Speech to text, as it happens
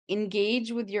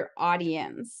engage with your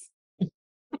audience.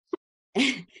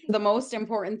 The most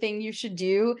important thing you should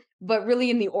do, but really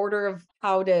in the order of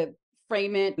how to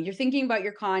frame it. You're thinking about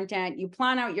your content, you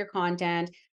plan out your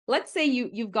content. Let's say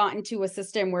you've gotten to a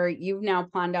system where you've now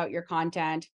planned out your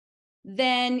content,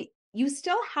 then you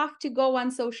still have to go on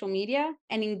social media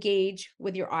and engage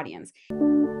with your audience.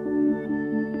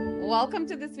 Welcome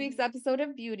to this week's episode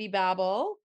of Beauty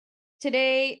Babble.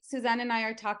 Today, Suzanne and I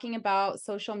are talking about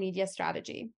social media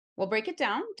strategy. We'll break it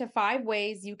down to 5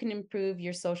 ways you can improve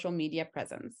your social media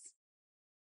presence.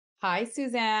 Hi,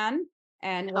 Suzanne,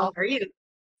 and How welcome. are you?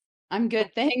 I'm good,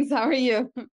 thanks. How are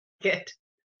you? Good.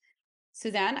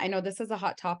 Suzanne, I know this is a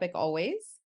hot topic always.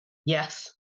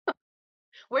 Yes.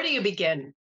 Where do you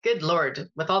begin? Good Lord,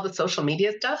 with all the social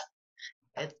media stuff,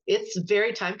 it's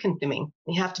very time consuming.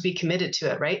 You have to be committed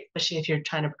to it, right? Especially if you're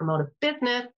trying to promote a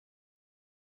business.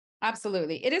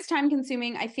 Absolutely. It is time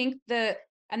consuming. I think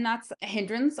and that's a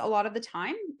hindrance a lot of the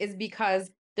time, is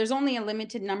because there's only a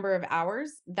limited number of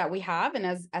hours that we have. And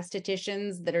as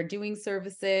estheticians that are doing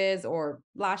services or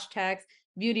lash techs,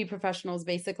 beauty professionals,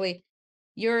 basically,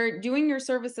 you're doing your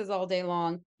services all day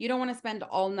long. You don't want to spend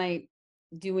all night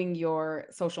doing your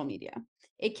social media.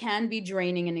 It can be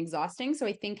draining and exhausting. So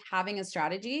I think having a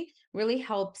strategy really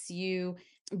helps you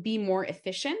be more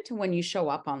efficient when you show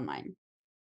up online.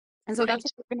 And so that's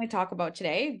Right. what we're going to talk about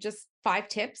today, just 5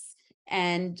 tips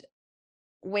and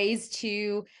ways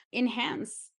to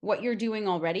enhance what you're doing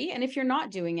already. And if you're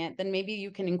not doing it, then maybe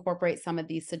you can incorporate some of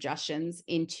these suggestions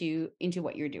into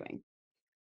what you're doing.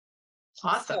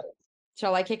 Awesome. So,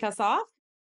 shall I kick us off?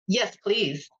 Yes,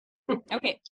 please.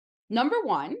 Okay. Number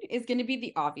 1 is going to be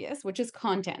the obvious, which is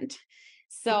content.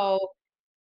 So,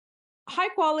 high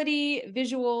quality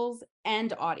visuals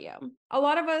and audio. A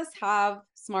lot of us have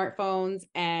smartphones,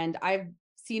 and I've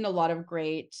seen a lot of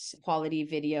great quality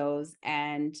videos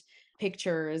and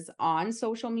pictures on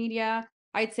social media.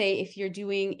 I'd say if you're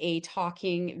doing a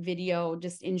talking video,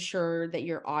 just ensure that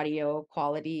your audio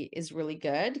quality is really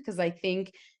good, because I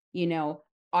think,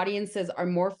 audiences are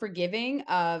more forgiving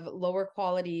of lower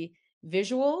quality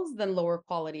visuals than lower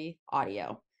quality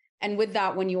audio. And with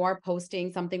that, when you are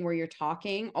posting something where you're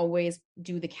talking, always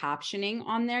do the captioning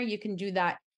on there. You can do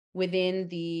that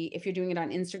if you're doing it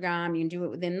on Instagram, you can do it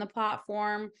within the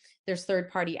platform. There's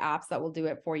third-party apps that will do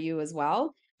it for you as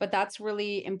well. But that's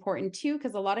really important too,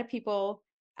 because a lot of people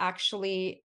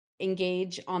actually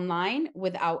engage online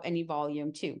without any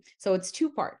volume too. So it's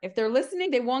 2-part. If they're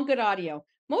listening, they want good audio.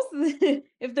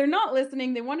 If they're not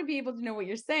listening, they want to be able to know what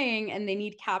you're saying, and they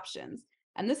need captions.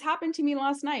 And this happened to me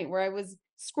last night, where I was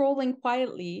scrolling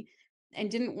quietly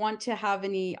and didn't want to have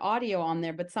any audio on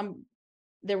there, but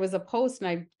there was a post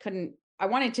and I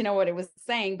wanted to know what it was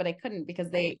saying, but I couldn't because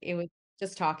Right. it was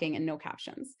just talking and no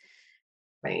captions.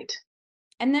 Right.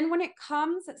 And then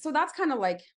so that's kind of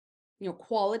like,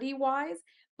 quality wise,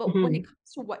 but when it Mhm.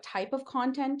 comes to what type of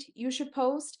content you should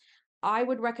post, I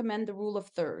would recommend the rule of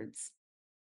thirds.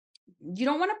 You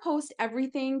don't want to post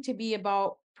everything to be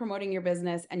about promoting your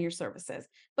business and your services.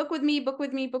 Book with me, book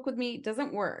with me, book with me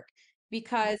doesn't work,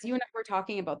 because you and I were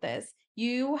talking about this.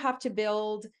 You have to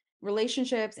build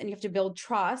relationships and you have to build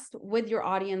trust with your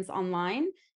audience online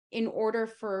in order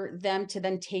for them to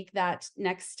then take that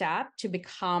next step to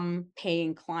become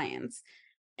paying clients.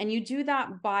 And you do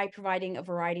that by providing a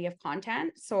variety of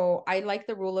content. So I like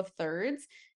the rule of thirds.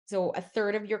 So a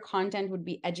third of your content would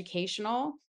be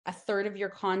educational, a third of your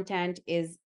content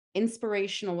is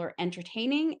inspirational or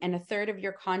entertaining, and a third of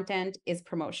your content is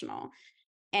promotional.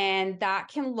 And that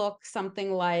can look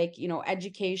something like,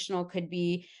 educational could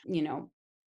be,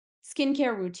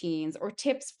 skincare routines or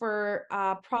tips for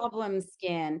problem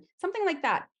skin, something like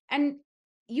that. And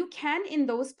you can, in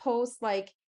those posts,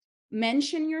 like,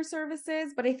 mention your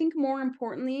services, but I think more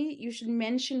importantly, you should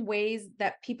mention ways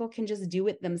that people can just do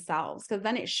it themselves, because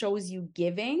then it shows you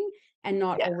giving and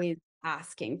not Yeah. always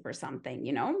asking for something.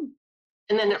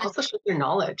 And then it also shows your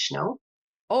knowledge, no?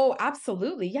 Oh,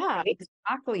 absolutely. Yeah, Right.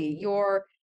 exactly. Mhm.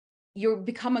 You're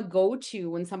become a go-to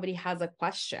when somebody has a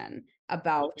question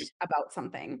about Mhm.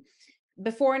 something.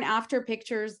 Before and after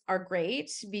pictures are great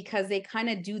because they kind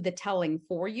of do the telling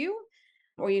for you,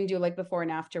 or you can do like before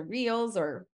and after reels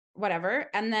or whatever.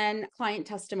 And then client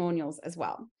testimonials as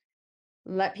well.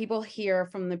 Let people hear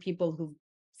from the people who've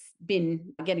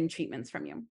been getting treatments from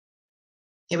you.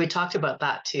 Yeah, we talked about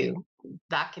that too.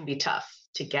 That can be tough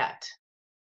to get.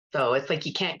 So it's like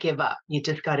you can't give up. You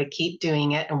just got to keep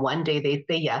doing it. And one day they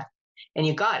say yes, and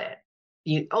you got it.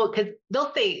 Because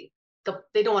they'll say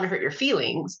they don't want to hurt your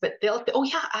feelings, but they'll say, oh,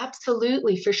 yeah,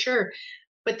 absolutely, for sure.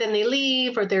 But then they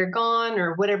leave or they're gone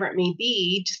or whatever it may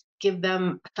be. Just give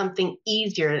them something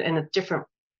easier and a different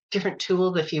different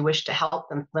tools if you wish to help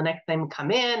them. So the next time you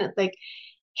come in, it's like,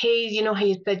 hey, you know how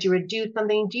you said you would do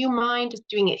something? Do you mind just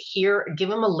doing it here? Give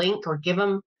them a link or give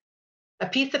them a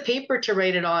piece of paper to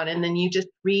write it on, and then you just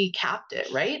recapped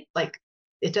it, right? Like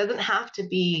it doesn't have to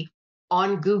be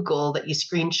on Google that you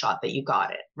screenshot that you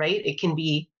got it, right? It can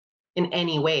be in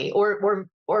any way, or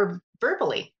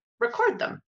verbally record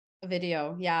them, A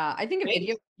video. Yeah. I think a right?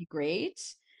 video would be great.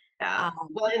 Yeah. Um,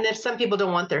 Well, and if some people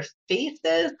don't want their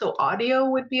faces, so audio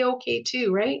would be okay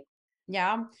too, right?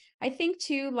 yeah. I think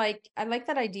too, like, I like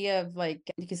that idea of like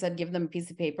you said, give them a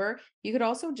piece of paper. You could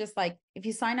also just like, if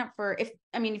you sign up for, if,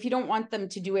 I mean, if you don't want them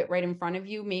to do it right in front of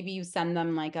you, maybe you send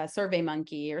them like a Survey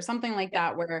Monkey or something like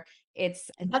Yeah. that, where it's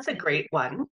a That's a great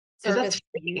one because service that's to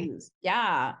free. use.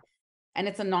 Yeah. And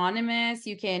it's anonymous.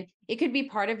 It could be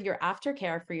part of your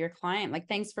aftercare for your client. Like,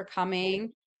 thanks for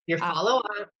coming. Your Uh, follow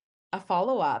up. a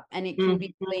follow up, and it can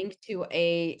be Mhm. linked to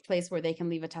a place where they can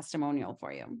leave a testimonial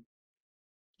for you.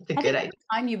 It's a I good think idea. over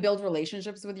time you build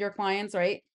relationships with your clients,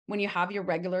 right? When you have your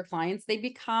regular clients, they Yeah.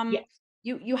 become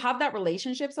you have that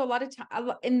relationship. So a lot of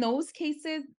time in those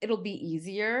cases, it'll be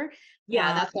easier.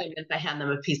 Yeah, that's why I meant I hand them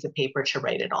a piece of paper to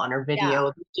write it on or Yeah,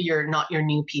 video. You're not your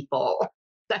new people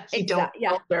that you don't exactly.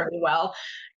 Yeah, know very well.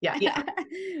 Yeah, yeah.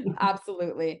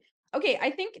 absolutely. Okay,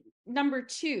 I think number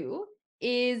two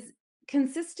is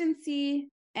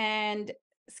consistency and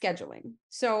scheduling.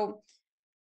 So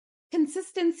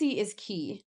consistency is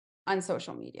key on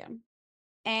social media.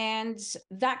 And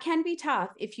that can be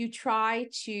tough if you try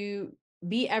to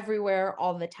be everywhere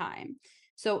all the time.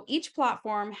 So each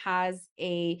platform has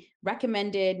a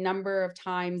recommended number of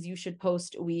times you should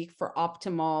post a week for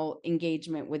optimal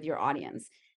engagement with your audience.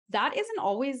 That isn't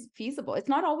always feasible. It's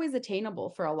not always attainable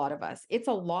for a lot of us. It's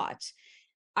a lot.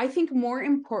 I think more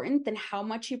important than how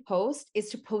much you post is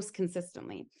to post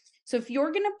consistently. So if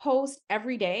you're going to post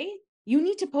every day, you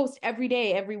need to post every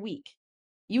day, every week.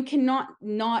 You cannot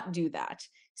not do that.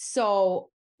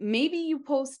 So maybe you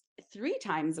post 3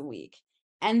 times a week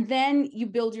and then you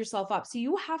build yourself up. So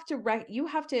you have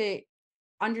to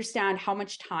understand how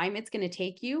much time it's going to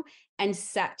take you and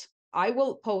set. I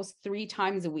will post 3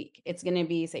 times a week. It's going to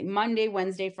be, say, Monday,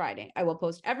 Wednesday, Friday. I will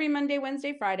post every Monday,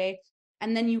 Wednesday, Friday,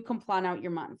 and then you can plan out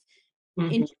your month. In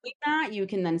Mhm. doing that, you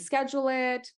can then schedule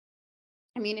it.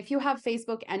 I mean, if you have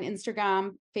Facebook and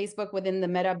Instagram, Facebook within the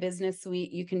Meta Business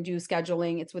Suite, you can do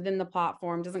scheduling. It's within the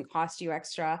platform, doesn't cost you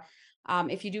extra.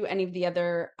 If you do any of the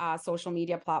other social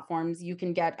media platforms, you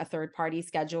can get a third-party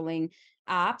scheduling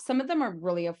app. Some of them are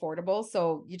really affordable,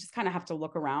 so you just kind of have to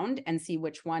look around and see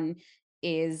which one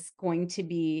is going to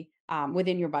be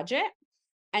within your budget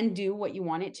and do what you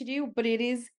want it to do. But it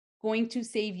is going to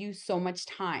save you so much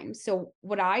time. So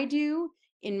what I do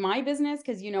in my business,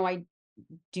 because I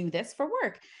do this for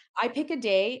work. I pick a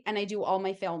day and I do all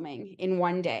my filming in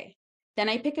one day. Then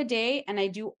I pick a day and I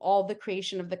do all the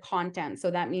creation of the content. So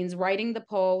that means writing the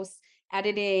posts,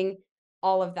 editing,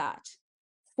 all of that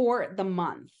for the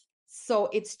month. So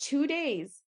it's 2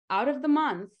 days out of the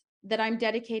month that I'm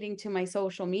dedicating to my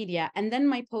social media. And then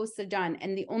my posts are done.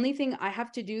 And the only thing I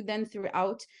have to do then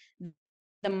throughout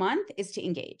the month is to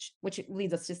engage, which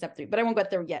leads us to step 3, but I won't get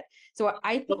there yet. So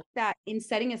I think that in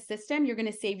setting a system, you're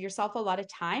going to save yourself a lot of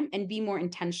time and be more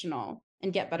intentional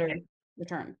and get better Okay.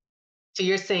 return. So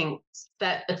you're saying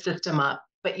set a system up,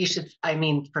 but you should, I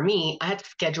mean, for me, I had to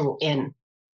schedule in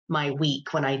my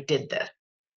week when I did this,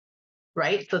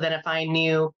 right? So that if I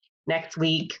knew next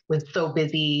week was so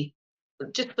busy,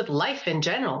 just with life in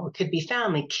general, it could be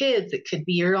family, kids, it could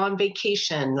be you're on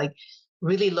vacation, like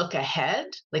really look ahead.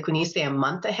 Like when you say a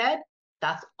month ahead,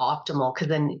 that's optimal because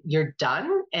then you're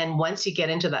done. And once you get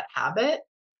into that habit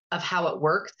of how it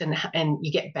works and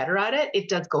you get better at it, it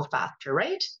does go faster,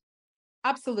 right?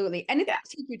 Absolutely. And it's Yeah. going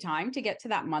to take you time to get to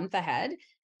that month ahead.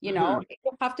 Hmm.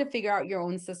 You'll have to figure out your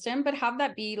own system, but have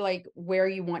that be like where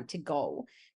you want to go.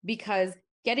 Because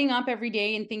getting up every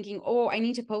day and thinking, oh, I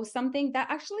need to post something, that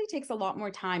actually takes a lot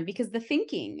more time because the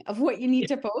thinking of what you need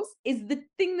to post is the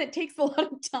thing that takes a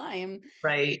lot of time.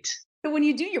 Right. So when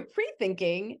you do your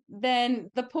pre-thinking,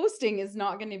 then the posting is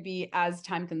not going to be as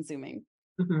time consuming.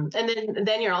 Hmm. And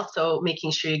then you're also making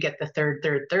sure you get the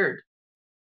third.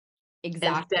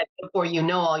 Exactly. Instead, before you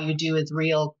know, all you do is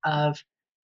reel of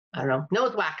I don't know,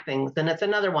 nose waxings, and it's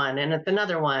another one, and it's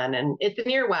another one, and it's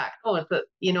an ear wax. Oh, it's a,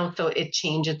 so it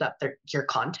changes up your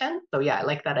content. So yeah, I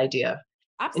like that idea.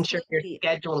 Ensure you're Absolutely.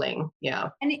 scheduling. Yeah.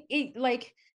 And it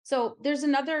like, so there's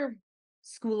another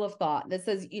school of thought that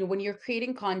says, when you're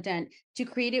creating content, to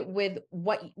create it with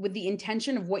the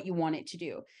intention of what you want it to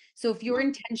do. So if your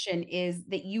intention is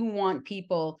that you want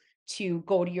people to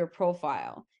go to your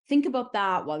profile, Think about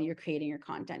that while you're creating your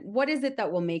content. What is it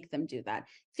that will make them do that?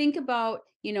 Think about,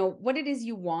 what it is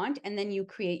you want, and then you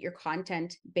create your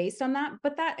content based on that.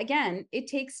 But that, again, it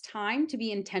takes time to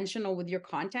be intentional with your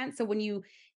content. So when you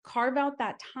carve out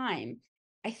that time,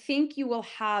 I think you will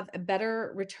have a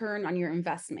better return on your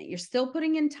investment. You're still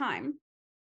putting in time.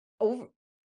 Over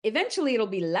Eventually it'll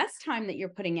be less time that you're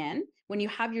putting in when you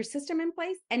have your system in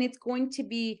place, and it's going to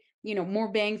be,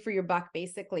 more bang for your buck,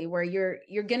 basically, where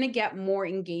you're going to get more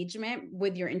engagement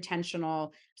with your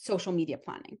intentional social media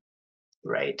planning.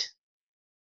 Right.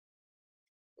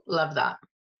 Love that.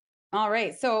 All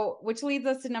right, so which leads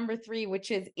us to number 3,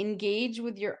 which is engage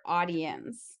with your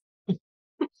audience.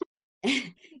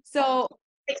 So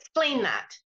Explain that.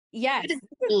 yes, What does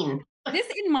it mean? this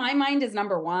in my mind is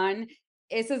number 1.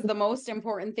 This is the most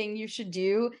important thing you should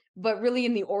do, but really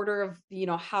in the order of,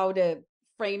 how to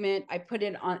frame it, I put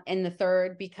it on in the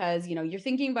third, because, you're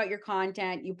thinking about your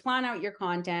content, you plan out your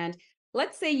content.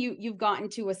 Let's say you've gotten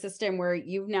to a system where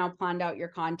you've now planned out your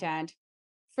content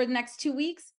for the next 2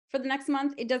 weeks, for the next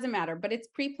month, it doesn't matter, but it's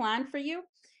pre-planned for you.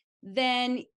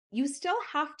 Then you still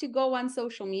have to go on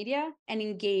social media and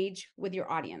engage with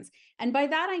your audience. And by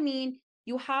that, I mean,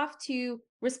 you have to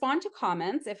respond to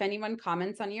comments. If anyone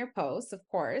comments on your posts, of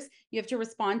course, you have to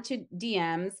respond to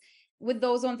DMs. With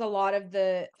those ones, a lot of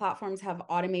the platforms have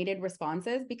automated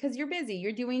responses because you're busy,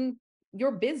 you're doing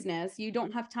your business. You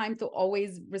don't have time to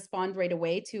always respond right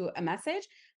away to a message.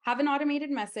 Have an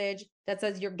automated message that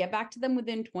says you'll get back to them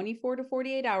within 24 to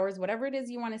 48 hours, whatever it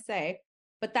is you want to say,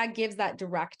 but that gives that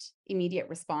direct, immediate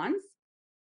response.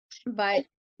 But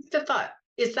The thought,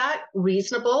 is that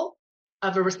reasonable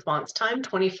of a response time,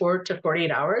 24 to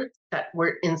 48 hours, that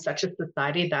we're in such a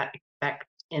society that expects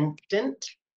instant?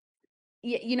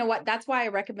 you know what? That's why I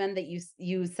recommend that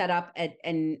you set up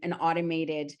an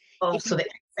automated. Oh, If so you the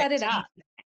set it up,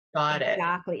 expectation. Got it.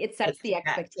 exactly, it sets the Expect.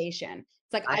 expectation.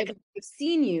 It's like, I, I've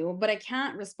seen you, but I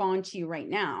can't respond to you right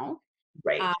now.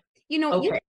 right. You can Okay.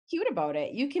 be cute about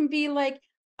it. You can be like,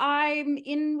 I'm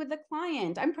in with a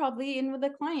client. I'm probably in with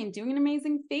a client doing an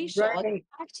amazing facial. I'll get Right.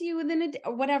 back to you within a day,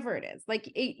 or whatever it is.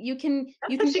 Like you That's can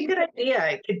such a use good idea.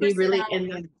 It could be really in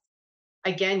personality.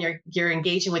 the, again, you're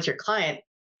engaging with your client.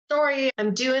 Sorry,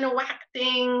 I'm doing a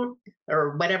waxing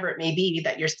or whatever it may be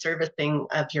that you're servicing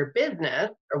of your business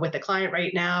or with a client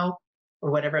right now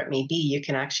or whatever it may be. You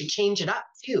can actually change it up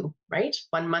too, right?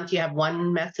 One month you have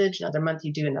one message, another month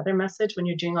you do another message when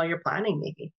you're doing all your planning,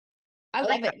 maybe. I I like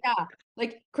love that. it. Yeah.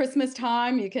 Like Christmas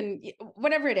time, you can,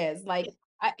 whatever it is, like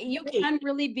you Great. can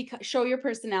really show your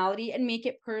personality and make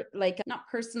it like not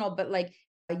personal, but like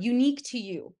unique to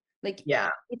you. Like Yeah,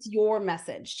 it's your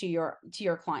message to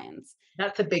your clients.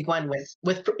 that's a big one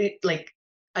with like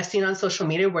I've seen on social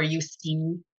media where you see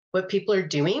what people are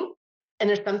doing, and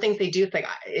there's some things they do. It's like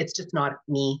it's just not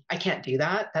me. I can't do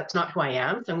that. That's not who I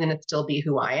am. So I'm going to still be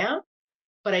who I am.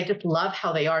 But I just love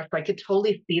how they are. So I could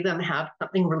totally see them have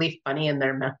something really funny in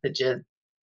their messages.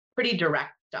 Pretty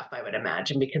direct stuff, I would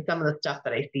imagine, because some of the stuff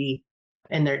that I see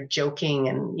and they're joking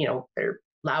and their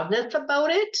loudness about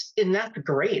it, and that's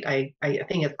great. I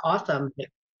think it's awesome.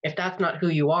 If that's not who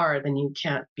you are, then you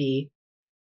can't be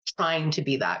trying to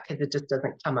be that because it just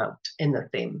doesn't come out in the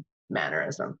same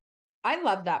mannerism. I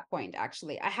love that point,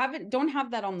 actually. I don't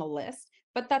have that on the list,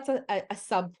 but that's a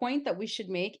sub point that we should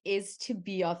make, is to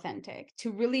be authentic,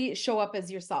 to really show up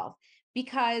as yourself,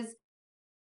 because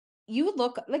you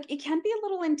look like, it can be a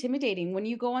little intimidating when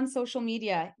you go on social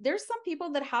media. There's some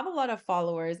people that have a lot of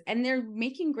followers and they're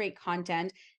making great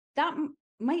content that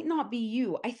might not be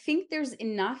you. I think there's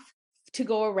enough to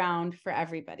go around for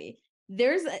everybody.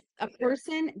 There's a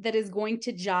person that is going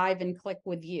to jive and click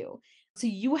with you. So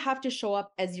you have to show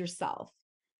up as yourself,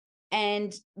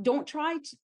 and don't try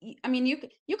to, I mean, you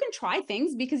can try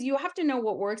things because you have to know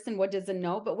what works and what doesn't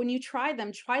know, but when you try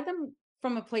them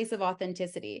from a place of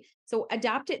authenticity. So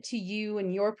adapt it to you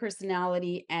and your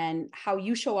personality, and how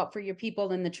you show up for your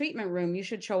people in the treatment room, you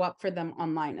should show up for them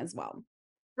online as well.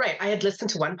 Right. I had listened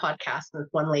to one podcast and this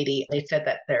one lady, they said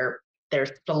that their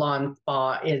salon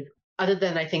spa is, other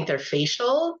than I think their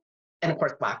facial and of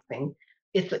course waxing,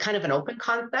 it's kind of an open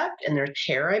concept, and there's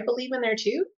hair, I believe, in there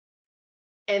too.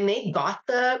 And they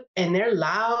gossip and they're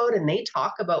loud and they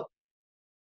talk about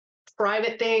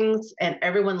private things and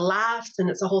everyone laughs and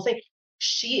it's a whole thing.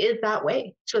 She is that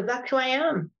way. She goes, that's who I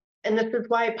am. And this is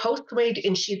why I post the way,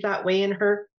 and she's that way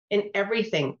in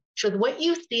everything. She goes, what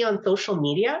you see on social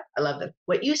media, I love this.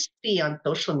 What you see on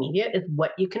social media is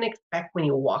what you can expect when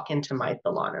you walk into my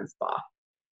salon and spa.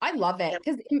 I love it,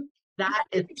 because That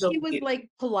is so She was cute. like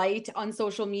polite on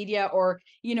social media, or,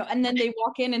 and then they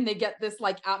walk in and they get this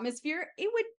like atmosphere,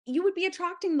 you would be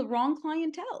attracting the wrong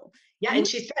clientele. Yeah, You and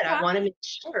she said, I attract- want to make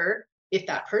sure if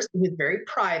yeah. that person who's very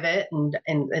private and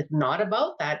is not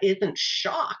about that isn't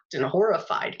shocked and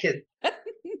horrified because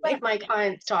like my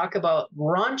clients talk about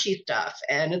raunchy stuff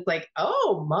and it's like,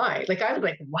 oh my, like I was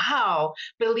like, wow,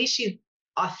 but at least she's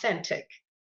authentic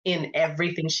in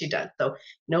everything she does. So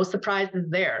no surprises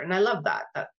there. And I love that.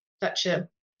 That's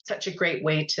such a great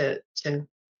way to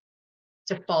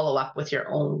follow up with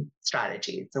your own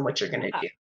strategies and what you're going to Yeah. do.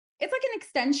 It's like an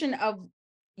extension of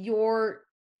your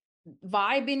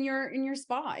vibe in your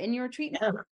spa, in your treatment,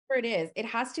 Yeah, whatever it is. It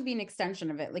has to be an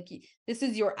extension of it. Like this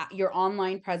is your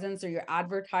online presence or your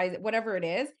advertise, whatever it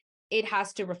is. It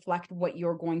has to reflect what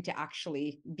you're going to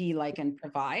actually be like and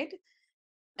provide.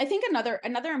 I think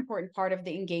another important part of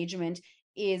the engagement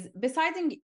is, besides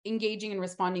engaging and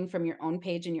responding from your own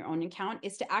page and your own account,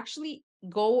 is to actually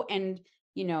go and,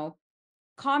 you know,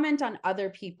 comment on other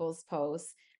people's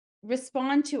posts,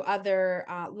 respond to other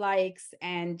likes,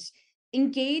 and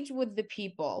engage with the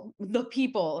people,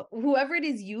 whoever it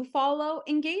is you follow,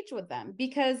 engage with them,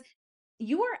 because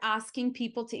you are asking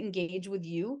people to engage with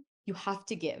you. You have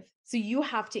to give. So you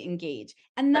have to engage.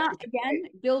 And that's that again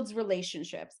right. builds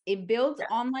relationships. It builds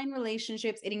Yeah, online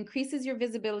relationships. It increases your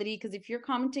visibility, because if you're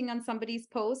commenting on somebody's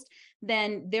post,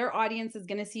 then their audience is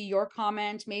going to see your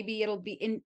comment. Maybe it'll be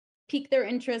in pique their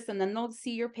interest, and then they'll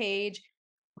see your page,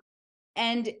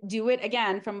 and do it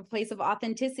again from a place of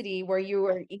authenticity, where you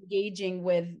are engaging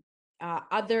with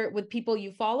with people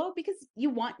you follow because you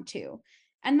want to.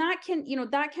 And that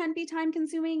can be time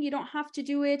consuming. You don't have to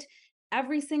do it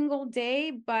every single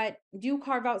day, but do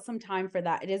carve out some time for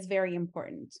that. It is very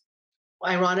important.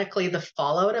 ironically, the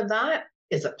fallout of that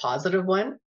is a positive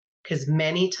one because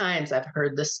many times I've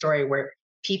heard this story where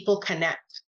people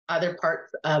connect other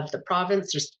parts of the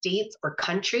province or states or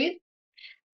countries.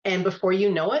 And before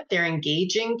you know it, they're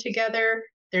engaging together.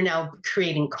 They're now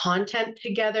creating content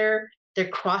together. They're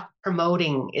cross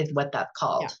promoting, is what that's Yeah.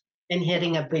 called, and Yeah.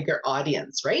 hitting a bigger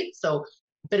audience, right? So,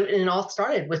 but it all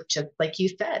started with, just like you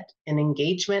said, an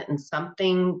engagement and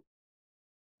something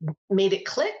made it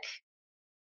click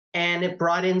and it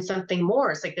brought in something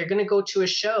more. It's like they're going to go to a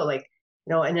show, like,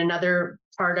 in another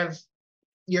part of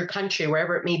your country,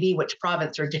 wherever it may be, which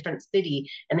province or different city,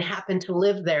 and they happen to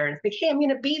live there. And it's like, hey, I'm going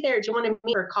to be there. Do you want to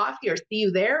meet for coffee or see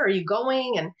you there? Are you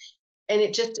going? And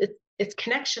it's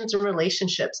connections and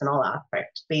relationships in all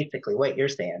aspects, basically what you're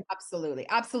saying. Absolutely.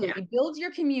 Yeah. Absolutely. Build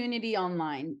your community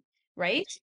online, right?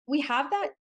 We have that.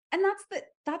 And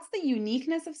that's the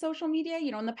uniqueness of social media.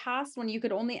 In the past, when you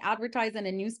could only advertise in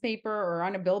a newspaper or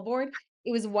on a billboard,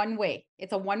 it was one way.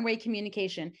 It's a one-way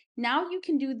communication. Now you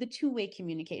can do the two-way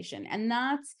communication. And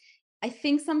I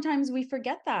think sometimes we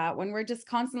forget that when we're just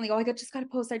constantly, oh, just got to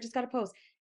post. I just got to post.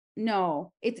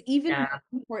 No, it's even Yeah.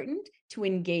 more important to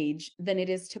engage than it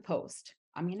is to post.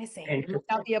 I'm going to say it. It might Interesting.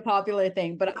 not be a popular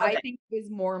thing, but I Okay. think it is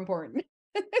more important.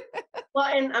 Well,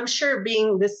 and I'm sure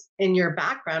being this in your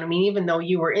background, I mean, even though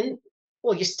you were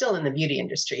well, you're still in the beauty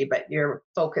industry, but you're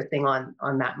focusing on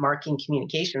that marketing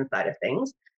communication side of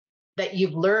things, that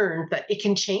you've learned that it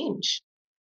can change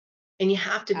and you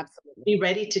have to Absolutely. be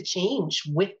ready to change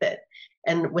with it.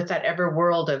 And with that ever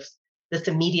world of this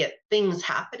immediate things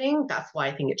happening, that's why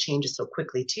I think it changes so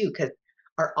quickly too, because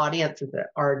our audiences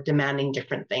are demanding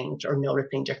different things or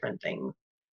noticing different things.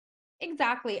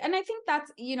 Exactly. And I think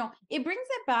it brings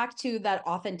it back to that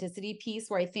authenticity piece,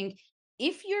 where I think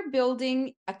if you're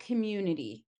building a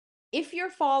community, if your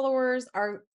followers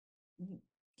are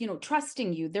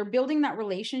trusting you, they're building that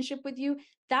relationship with you,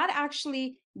 that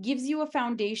actually gives you a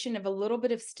foundation of a little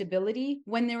bit of stability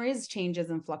when there is changes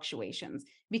and fluctuations,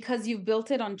 because you've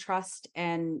built it on trust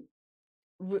and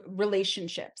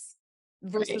relationships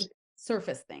Right. versus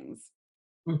surface things.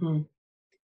 Mm-hmm.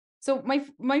 So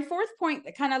my fourth point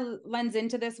that kind of lends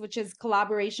into this, which is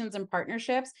collaborations and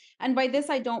partnerships. And by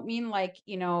this I don't mean like,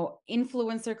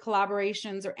 influencer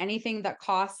collaborations or anything that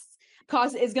cost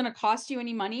is going to cost you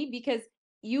any money, because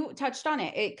you touched on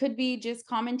it. It could be just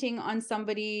commenting on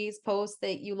somebody's post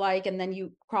that you like, and then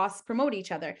you cross promote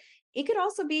each other. It could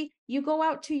also be you go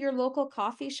out to your local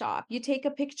coffee shop, you take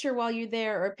a picture while you're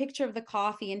there, or a picture of the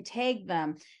coffee, and tag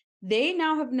them. They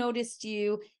now have noticed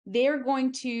you. They're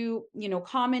going to,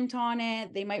 comment on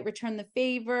it. They might return the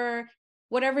favor,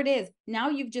 whatever it is. Now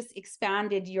you've just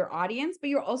expanded your audience, but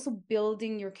you're also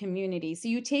building your community. So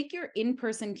you take your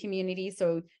in-person community,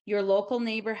 so your local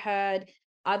neighborhood,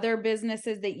 other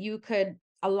businesses that you could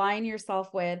align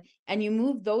yourself with, and you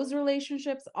move those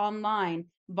relationships online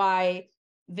by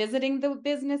visiting the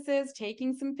businesses,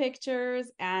 taking some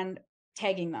pictures, and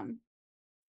tagging them.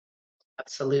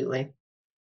 Absolutely.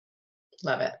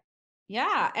 Love it.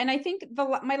 Yeah. And I think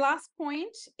my last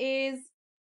point is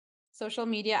social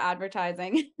media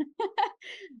advertising.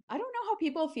 I don't know how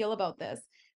people feel about this,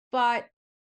 but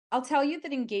I'll tell you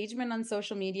that engagement on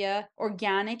social media,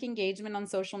 organic engagement on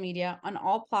social media on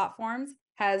all platforms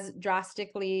has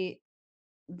drastically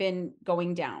been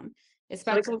going down, So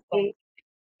especially like,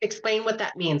 explain what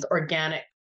that means. Organic.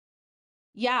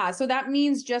 yeah, so that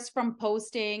means just from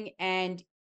posting and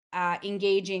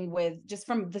engaging with just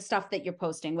from the stuff that you're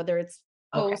posting, whether it's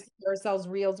Okay. posts, yourselves,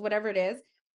 reels, whatever it is,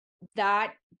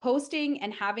 that posting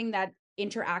and having that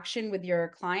interaction with your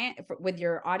client, with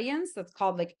your audience, that's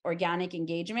called like organic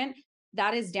engagement,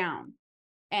 that is down.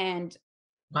 And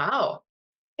Wow.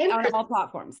 on Interesting. all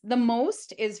platforms. The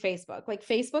most is Facebook. Like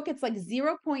Facebook, it's like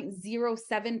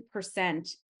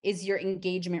 0.07% is your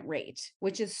engagement rate,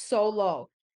 which is so low.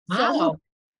 So Wow.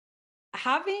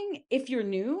 having, if you're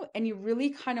new and you really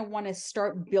kind of want to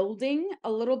start building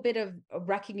a little bit of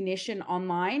recognition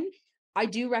online, I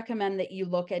do recommend that you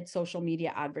look at social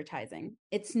media advertising.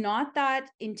 It's not that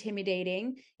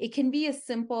intimidating. It can be as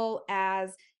simple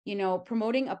as,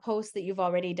 promoting a post that you've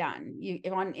already done.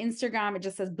 If on Instagram, it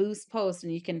just says boost post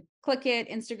and you can click it.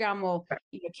 Instagram will,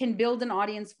 can build an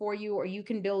audience for you, or you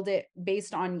can build it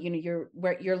based on, your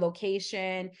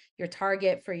location, your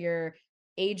target for your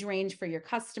age range for your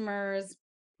customers.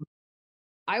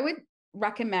 I would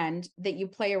recommend that you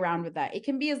play around with that. It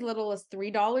can be as little as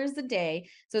 $3 a day.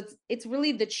 So it's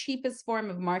really the cheapest form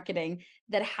of marketing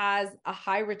that has a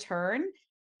high return,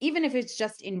 even if it's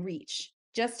just in reach,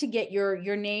 just to get your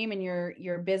name and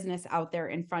your business out there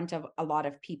in front of a lot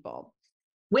of people.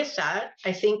 With that,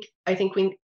 I think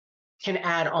we can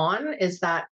add on is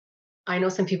that I know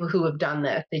some people who have done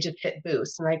this. They just hit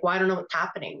boost and like, well, I don't know what's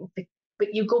happening.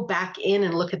 But you go back in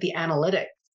and look at the analytics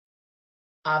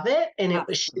of it, and it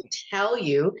should Absolutely. tell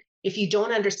you. If you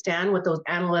don't understand what those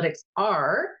analytics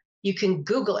are, you can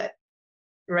Google it,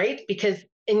 right? Because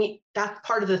that's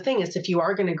part of the thing is if you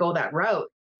are going to go that route,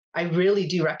 I really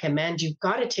do recommend you've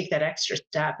got to take that extra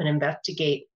step and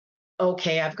investigate.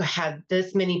 Okay, I've had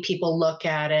this many people look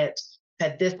at it,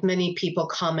 had this many people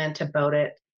comment about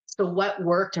it. So what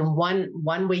worked? And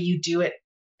one way you do it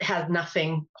has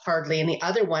nothing hardly, and the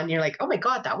other one you're like, oh my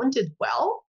god, that one did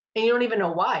well, and you don't even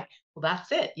know why. Well,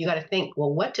 that's it. You got to think,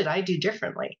 well, what did I do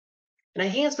differently? And I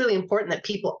think it's really important that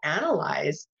people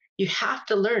analyze. You have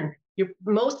to learn.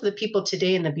 Most of the people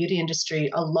today in the beauty industry,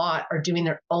 a lot are doing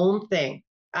their own thing,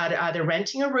 either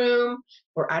renting a room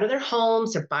or out of their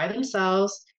homes or by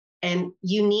themselves. And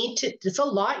you need to, it's a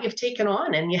lot you've taken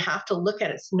on, and you have to look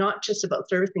at it. It's not just about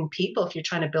servicing people if you're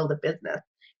trying to build a business.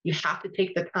 You have to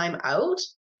take the time out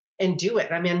and do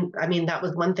it. I mean, that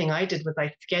was one thing I did was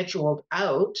I scheduled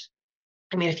out.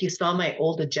 I mean, if you saw my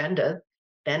old agenda,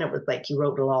 then it was like you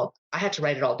wrote it all. I had to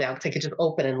write it all down because I could just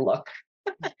open and look.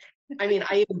 I mean,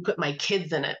 I even put my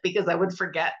kids in it because I would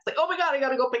forget. It's like, oh my God, I got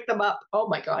to go pick them up. Oh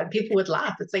my God. People would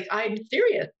laugh. It's like, I'm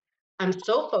serious. I'm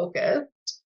so focused.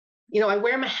 I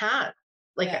wear my hat.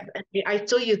 Like Yeah. I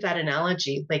still use that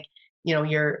analogy. Like, you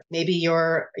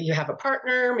have a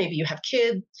partner, maybe you have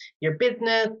kids, your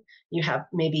business, you have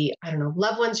maybe, I don't know,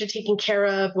 loved ones you're taking care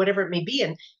of, whatever it may be.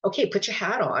 And okay, put your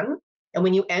hat on. And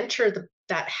when you enter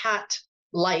that hat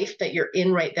life that you're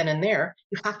in right then and there,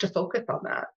 you have to focus on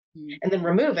that Mhm. and then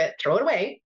remove it, throw it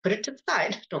away, put it to the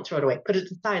side. Don't throw it away, put it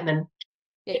to the side, and then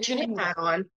Get get your your new new hat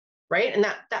one. on, right? And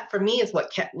that for me is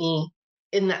what kept me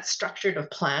in that structured of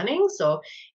planning. So,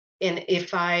 and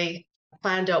if I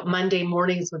planned out Monday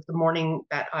mornings was the morning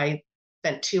that I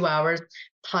spent 2 hours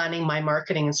planning my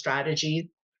marketing and strategies,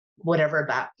 whatever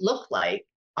that looked like,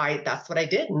 that's what I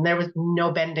did. And there was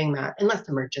no bending that, unless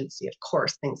emergency, of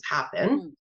course, things happen,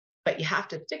 Mhm. but you have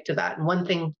to stick to that. And one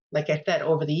thing, like I said,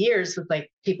 over the years was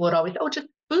like people would always, oh, just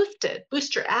boost it,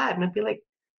 boost your ad. And I'd be like,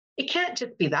 it can't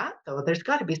just be that though. There's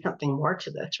got to be something more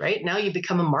to this, right? Now you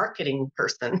become a marketing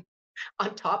person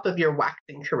on top of your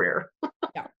waxing career.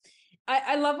 Yeah.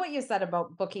 I love what you said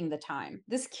about booking the time.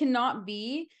 This cannot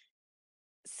be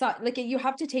so like you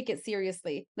have to take it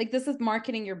seriously. Like this is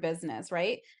marketing your business,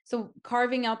 right? So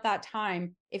carving out that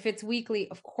time, if it's weekly,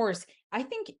 of course. I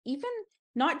think even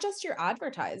not just your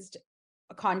advertised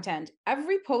content,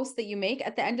 every post that you make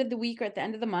at the end of the week or at the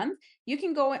end of the month, you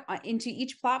can go into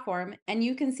each platform and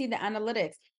you can see the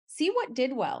analytics. See what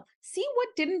did well, see what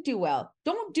didn't do well.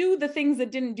 Don't do the things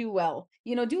that didn't do well.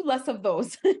 Do less of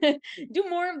those. Do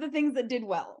more of the things that did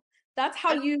well. That's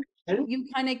how you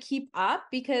kind of keep up,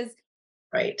 because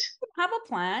Right. have a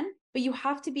plan, but you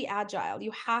have to be agile.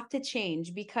 You have to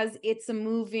change because it's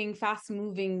a fast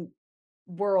moving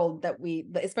world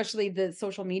especially the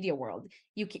social media world.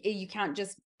 You can't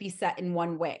just be set in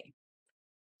one way.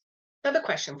 I have a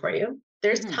question for you.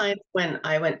 There's Mhm. times when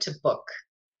I went to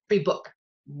pre-book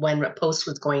when a post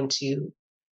was going to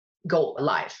go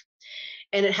live,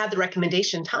 and it had the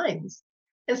recommendation times.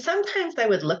 And sometimes I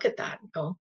would look at that and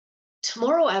go,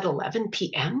 tomorrow at 11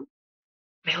 p.m.?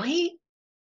 Really?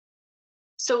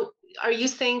 So are you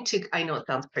saying to, I know it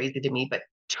sounds crazy to me, but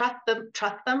trust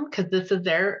them because this is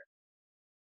their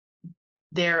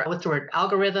what's the word,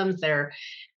 algorithms,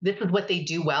 this is what they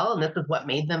do well and this is what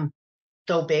made them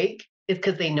so big is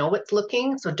because they know it's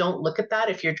looking. So don't look at that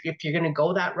if you're going to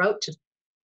go that route. Just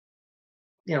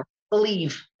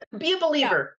believe, be a Yeah,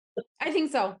 believer. I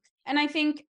think so. And I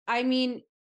think, I mean,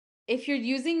 if you're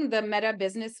using the Meta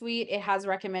Business Suite, it has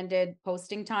recommended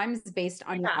posting times based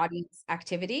on your Yeah, audience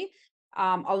activity.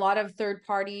 A lot of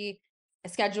third-party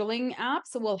scheduling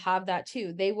apps will have that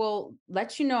too. They will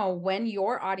let you know when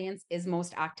your audience is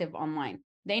most active online.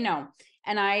 They know.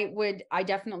 And I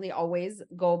definitely always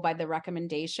go by the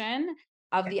recommendation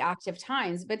of yeah, the active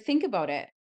times. But think about it.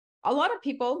 A lot of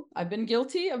people, I've been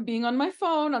guilty of being on my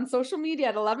phone on social media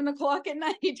at 11 o'clock at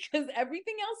night because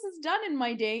everything else is done in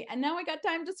my day. And now I got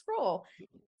time to scroll.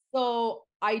 So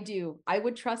I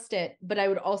would trust it, but I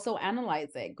would also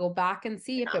analyze it, go back and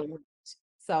see if yeah. it worked.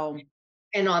 So,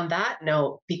 And on that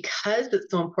note, because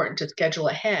it's so important to schedule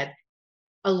ahead,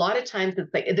 a lot of times it's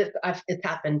like it's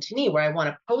happened to me where I want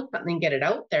to post something, get it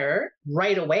out there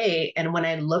right away. And when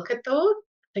I look at those,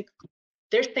 like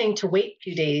they're saying to wait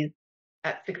 2 days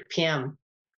at 6 p.m.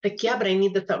 Like, yeah, but I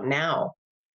need this out now.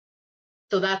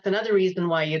 So that's another reason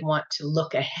why you'd want to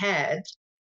look ahead.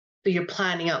 So you're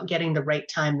planning out getting the right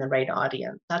time, the right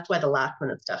audience. That's why the last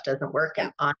minute stuff doesn't work. yeah.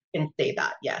 And I can say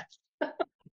that, yes.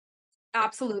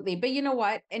 Absolutely. But you know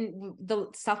what? And the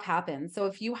stuff happens. So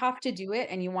if you have to do it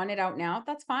and you want it out now,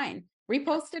 that's fine.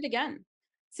 Repost it again.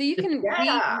 So you can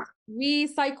Yeah,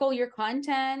 recycle your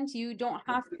content. You don't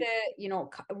have to,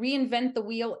 reinvent the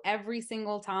wheel every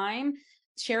single time.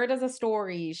 Share it as a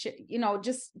story. Just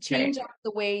right. change up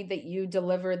the way that you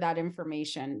deliver that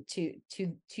information to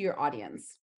your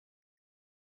audience.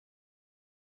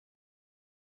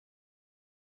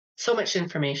 So much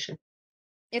information.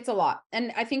 It's a lot.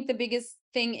 And I think the biggest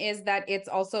thing is that it's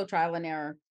also trial and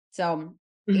error. So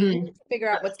you need Hmm. to figure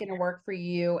out what's going to work for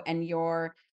you and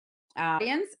your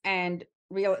audience and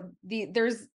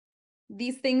there's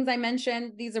these things I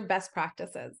mentioned, these are best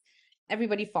practices.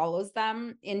 Everybody follows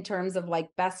them in terms of like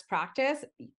best practice.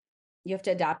 You have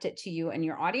to adapt it to you and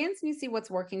your audience and you see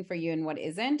what's working for you and what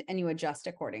isn't and you adjust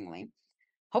accordingly.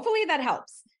 Hopefully that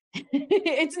helps.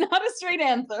 It's not a straight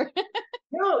answer.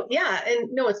 No, yeah, and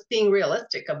no, it's being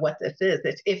realistic of what this is.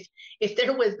 If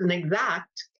there was an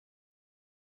exact,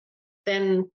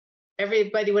 then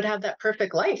everybody would have that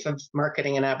perfect life of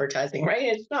marketing and advertising,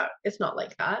 right? It's not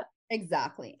like that.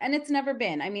 Exactly. And it's never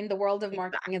been. I mean, the world of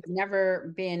marketing has Exactly.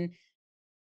 never been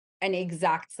an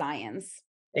exact science.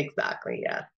 Exactly.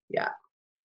 Yeah. Yeah.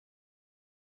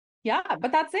 Yeah,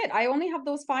 but that's it. I only have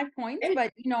those 5 points, Okay.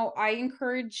 but, I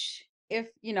encourage if,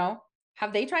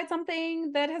 have they tried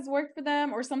something that has worked for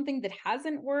them or something that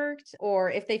hasn't worked? Or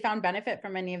if they found benefit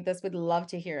from any of this, would love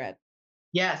to hear it.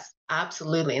 Yes,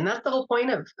 absolutely. And that's the whole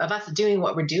point of us doing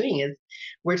what we're doing is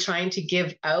we're trying to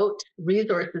give out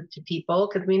resources to people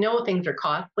because we know things are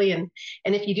costly. And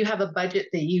if you do have a budget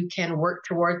that you can work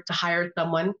towards to hire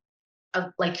someone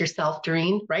like yourself,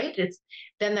 Doreen, right? It's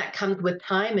then that comes with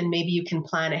time and maybe you can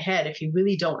plan ahead. If you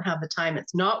really don't have the time,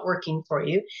 it's not working for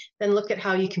you, then look at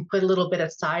how you can put a little bit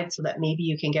aside so that maybe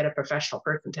you can get a professional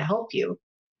person to help you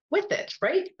with it,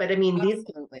 right? But I mean, these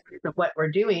Absolutely. of what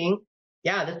we're doing,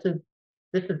 yeah, this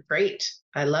is great.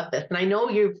 I love this. And I know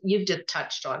you've just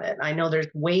touched on it. I know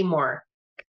there's way more.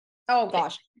 Oh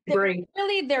gosh. Bring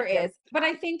Really there is, but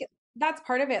I think that's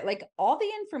part of it. Like all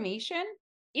the information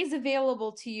is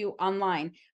available to you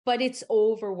online, but it's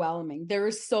overwhelming. There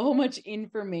is so much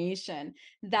information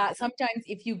that sometimes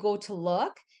if you go to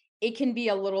look, it can be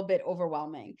a little bit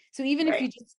overwhelming. So even if right. you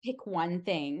just pick one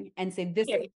thing and say, this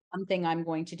is Okay. one thing I'm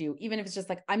going to do, even if it's just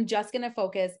like, I'm just going to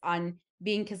focus on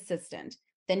being consistent,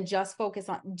 then just focus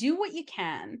on do what you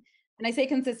can. And I say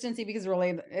consistency because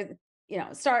really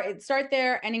start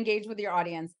there and engage with your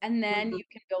audience and then Mhm. you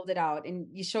can build it out and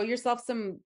you show yourself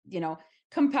some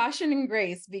compassion and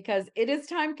grace because it is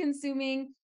time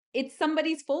consuming. It's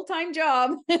somebody's full-time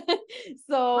job.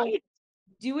 So Right.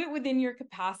 do it within your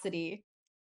capacity.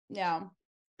 Yeah.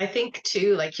 I think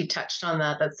too, like you touched on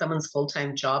that, that's someone's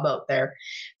full-time job out there.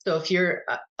 So if you're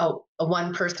a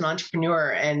one-person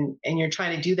entrepreneur and you're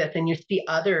trying to do this and you see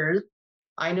others,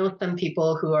 I know some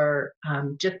people who are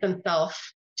just themselves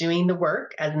doing the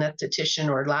work as an esthetician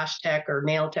or lash tech or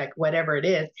nail tech, whatever it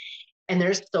is, and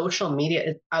their social media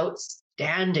is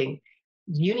outstanding.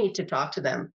 you need to talk to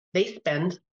them. They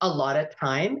spend a lot of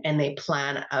time and they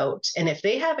plan out. And if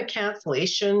they have a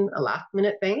cancellation, a last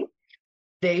minute thing,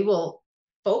 they will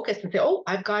focus and say, "Oh,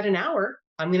 I've got an hour.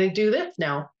 I'm going to do this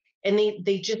now." And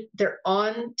they're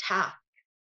on task.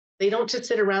 They don't just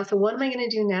sit around. So what am I going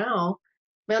to do now?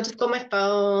 Well, I'll just go on my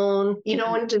phone,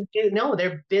 and just do. No,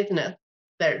 they're business.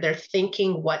 They're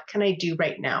thinking, what can I do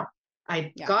right now?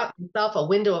 I Yeah. got myself a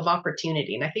window of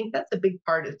opportunity. And I think that's a big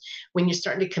part is when you're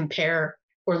starting to compare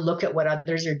or look at what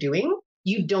others are doing,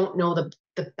 you don't know the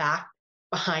back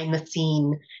behind the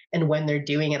scene and when they're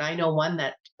doing it. I know one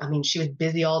that, I mean, she was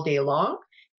busy all day long.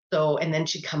 So, and then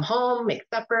she'd come home, make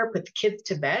supper, put the kids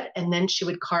to bed, and then she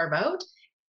would carve out.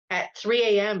 At 3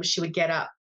 a.m., she would get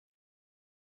up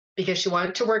because she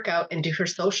wanted to work out and do her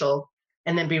social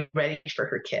and then be ready for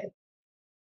her kids.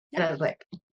 And Yeah. I was like,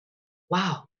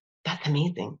 wow, that's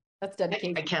amazing. That's I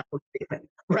dedication. can't believe it.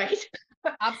 Right?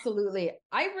 Absolutely.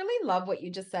 I really love what you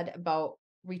just said about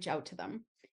reach out to them.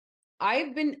 I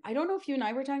don't know if you and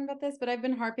I were talking about this, but I've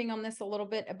been harping on this a little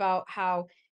bit about how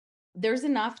there's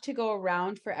enough to go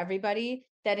around for everybody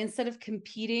that instead of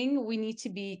competing, we need to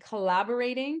be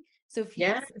collaborating. So if you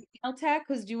Yeah. see a nail tech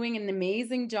who's doing an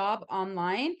amazing job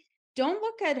online, don't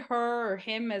look at her or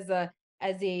him as a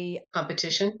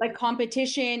Competition. like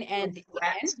competition and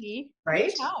Threat. envy.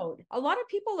 Reach Right? out. A lot of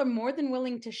people are more than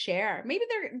willing to share. Maybe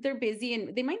they're busy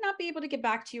and they might not be able to get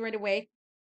back to you right away,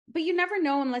 but you never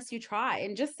know unless you try.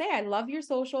 And just say, I love your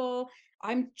social.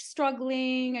 I'm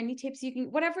struggling. I need tips. You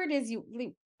can, whatever it is,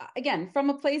 again, from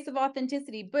a place of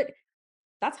authenticity, but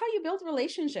that's how you build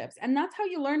relationships. And that's how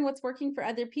you learn what's working for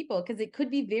other people. Cause it could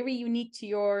be very unique to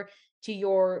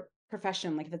your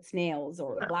profession, like if it's nails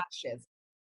or lashes.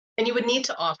 And you would need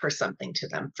to offer something to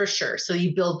them for sure. So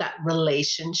you build that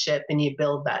relationship and you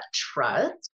build that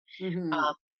trust. Mm-hmm.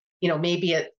 Um,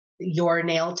 maybe it's your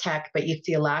nail tech, but you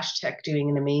see a lash tech doing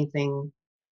an amazing,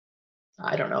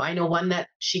 I don't know. I know one that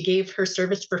she gave her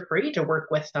service for free to work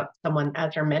with someone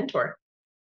as her mentor,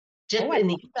 just Oh, I in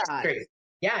the love that. industry.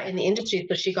 Yeah, in the industry.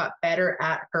 So she got better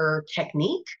at her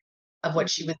technique of what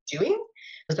she Mhm. was doing.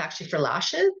 It was actually for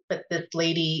lashes, but this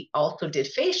lady also did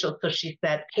facial. So she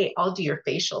said, "Hey, I'll do your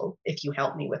facial if you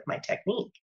help me with my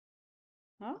technique."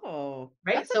 Oh,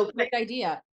 Right. that's such So a great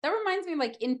idea. That reminds me,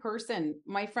 like in person,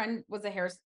 my friend was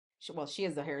well, she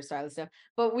is a hairstylist now,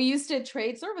 but we used to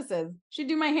trade services. She'd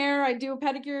do my hair, I'd do a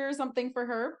pedicure or something for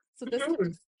her. So this could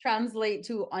mhm. translate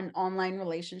to an online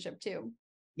relationship too.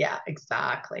 Yeah,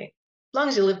 exactly. As long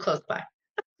as you live close by.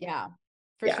 Yeah,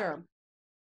 for Yeah. sure.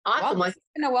 Well, Awesome. this Well, has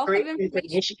been a wealth of great information.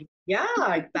 information.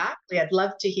 Yeah, exactly. I'd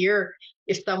love to hear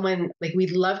if someone, like,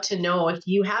 we'd love to know if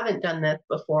you haven't done this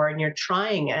before and you're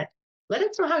trying it, let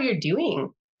us know how you're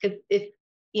doing. Because it's,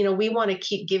 we want to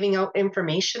keep giving out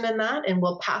information and that, and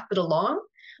we'll pass it along.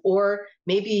 Or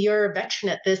maybe you're a veteran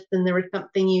at this and there was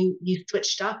something you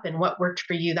switched up and what worked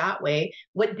for you that way,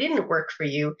 what didn't work for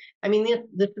you. I mean,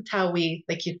 this is how we,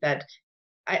 like you said,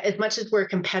 as much as we're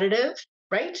competitive,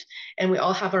 right? And we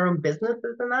all have our own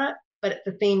businesses and that, but at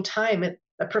the same time, it's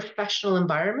a professional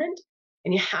environment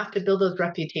and you have to build those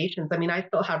reputations. I mean, I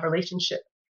still have relationships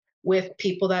with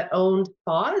people that owned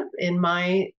spas in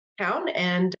my town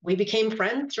and we became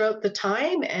friends throughout the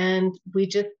time and we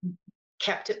just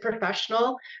kept it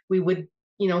professional. We would,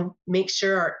 make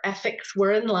sure our ethics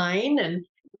were in line and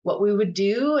what we would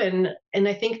do. And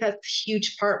I think that's a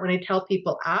huge part when I tell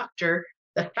people after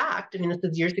the fact. I mean, this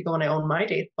is years ago when I owned my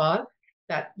day spa,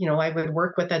 that, I would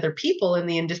work with other people in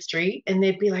the industry and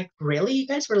they'd be like, really? You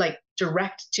guys were like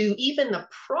direct to even the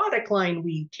product line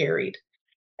we carried.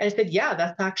 And I said, yeah,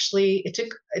 that's actually, it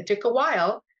took a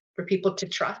while for people to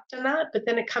trust in that, but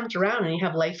then it comes around and you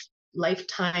have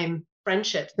lifetime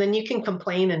friendships. Then you can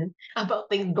complain and about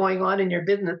things going on in your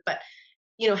business, but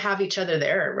have each other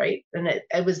there, right? And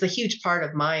it was a huge part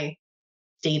of my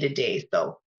day to day.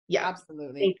 So yeah,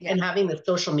 Absolutely. Yeah, and having the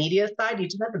social media side, you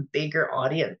just have a bigger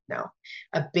audience now,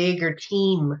 a bigger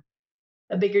team,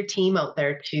 a bigger team out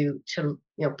there to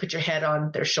put your head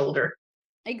on their shoulder.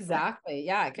 exactly.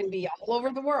 Yeah, it can be all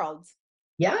over the world.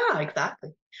 Yeah,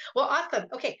 exactly. Well, awesome.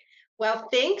 Okay. Well,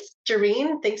 thanks,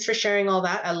 Jareen. Thanks for sharing all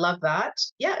that. I love that.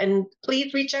 Yeah, and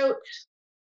please reach out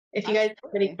if you guys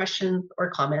have any Absolutely. questions or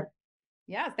comments.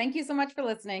 Yeah, thank you so much for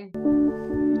listening.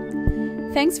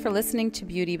 Thanks for listening to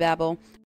Beauty Babble.